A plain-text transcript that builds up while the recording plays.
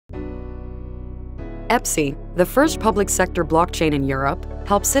EBSI, the first public sector blockchain in Europe,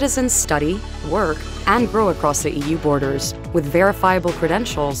 helps citizens study, work, and grow across the EU borders with verifiable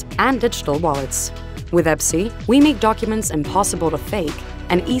credentials and digital wallets. With EBSI, we make documents impossible to fake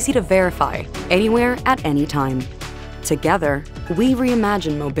and easy to verify anywhere at any time. Together, we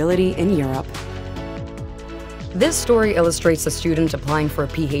reimagine mobility in Europe. This story illustrates a student applying for a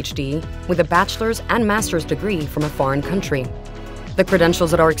PhD with a bachelor's and master's degree from a foreign country. The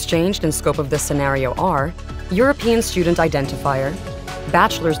credentials that are exchanged in scope of this scenario are European Student Identifier,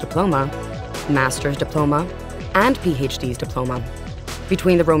 Bachelor's Diploma, Master's Diploma, and PhD's Diploma.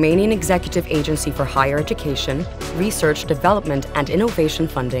 Between the Romanian Executive Agency for Higher Education, Research, Development and Innovation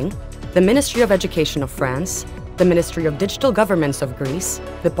Funding, the Ministry of Education of France, the Ministry of Digital Governments of Greece,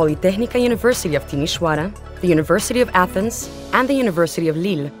 the Polytechnica University of Timișoara, the University of Athens, and the University of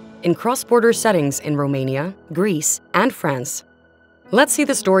Lille in cross-border settings in Romania, Greece, and France. Let's see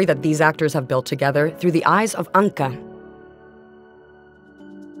the story that these actors have built together through the eyes of Anca.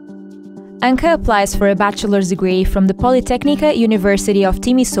 Anca applies for a bachelor's degree from the Polytechnica University of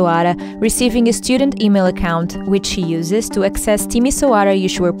Timișoara, receiving a student email account, which she uses to access Timișoara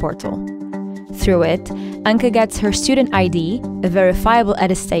Issuer Portal. Through it, Anca gets her student ID, a verifiable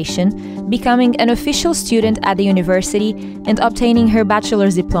attestation, becoming an official student at the university and obtaining her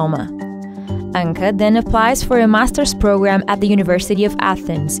bachelor's diploma. Anca then applies for a master's program at the University of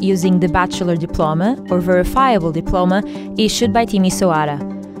Athens using the bachelor diploma or verifiable diploma issued by Timișoara.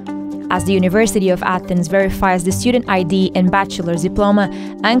 As the University of Athens verifies the student ID and bachelor's diploma,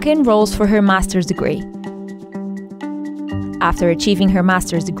 Anca enrolls for her master's degree. After achieving her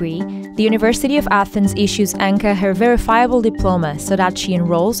master's degree, the University of Athens issues Anca her verifiable diploma so that she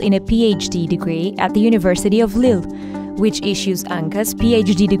enrolls in a PhD degree at the University of Lille, which issues Anca's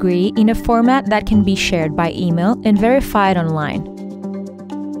PhD degree in a format that can be shared by email and verified online.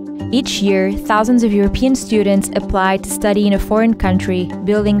 Each year, thousands of European students apply to study in a foreign country,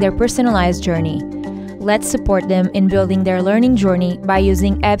 building their personalized journey. Let's support them in building their learning journey by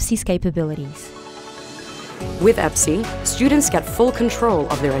using EBSI's capabilities. With EBSI, students get full control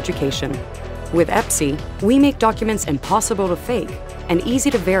of their education. With EBSI, we make documents impossible to fake and easy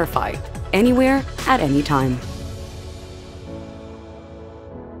to verify, anywhere, at any time.